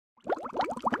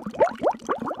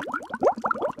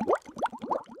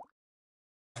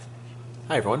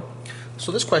Hi everyone.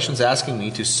 So this question is asking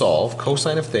me to solve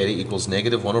cosine of theta equals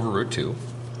negative 1 over root 2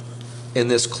 in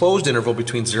this closed interval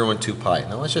between 0 and 2 pi.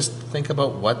 Now let's just think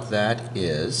about what that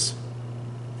is.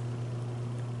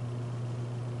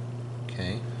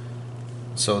 Okay.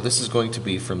 So this is going to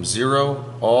be from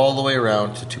 0 all the way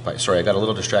around to 2 pi. Sorry, I got a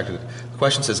little distracted. The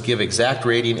question says give exact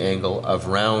radian angle of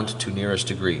round to nearest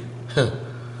degree. I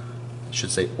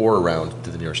should say or round to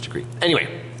the nearest degree.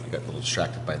 Anyway, I got a little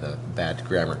distracted by the bad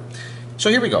grammar. So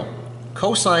here we go.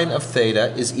 Cosine of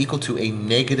theta is equal to a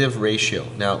negative ratio.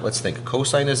 Now let's think.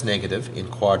 Cosine is negative in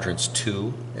quadrants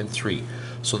 2 and 3.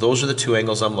 So those are the two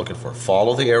angles I'm looking for.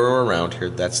 Follow the arrow around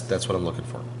here. That's what I'm looking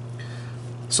for.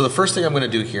 So the first thing I'm going to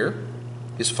do here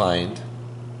is find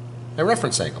a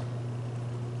reference angle.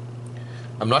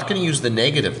 I'm not going to use the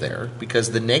negative there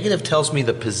because the negative tells me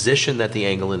the position that the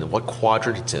angle in, what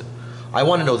quadrant it's in. I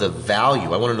want to know the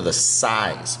value. I want to know the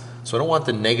size. So I don't want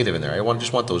the negative in there. I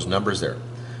just want those numbers there.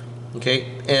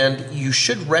 Okay, and you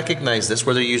should recognize this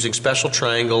whether you're using special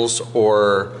triangles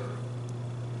or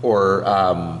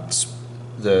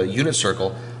the unit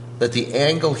circle, that the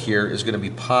angle here is going to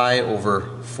be pi over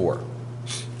 4.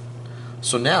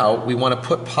 So now we want to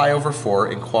put pi over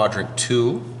 4 in quadrant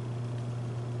 2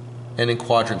 and in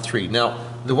quadrant 3. Now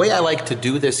the way I like to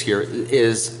do this here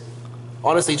is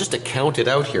honestly just to count it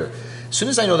out here. As soon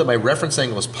as I know that my reference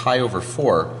angle is pi over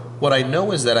 4, what I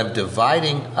know is that I'm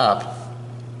dividing up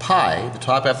pi, the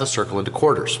top half of the circle, into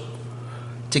quarters.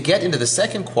 To get into the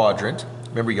second quadrant,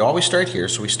 remember you always start here,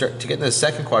 so we start to get into the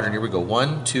second quadrant. Here we go,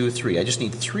 1, 2, 3. I just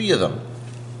need 3 of them.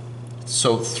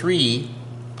 So 3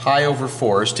 pi over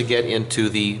 4s to get into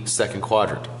the second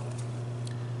quadrant.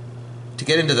 To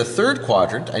get into the third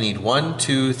quadrant, I need 1,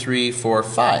 2, 3, 4,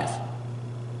 5.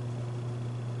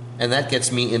 And that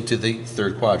gets me into the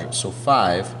third quadrant. So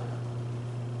 5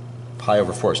 pi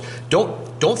over 4s.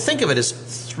 Don't think of it as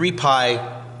 3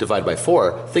 pi divided by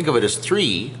 4. Think of it as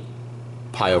 3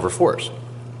 pi over 4s.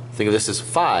 Think of this as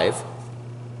 5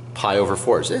 pi over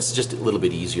 4s. It's just a little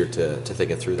bit easier to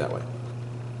think it through that way.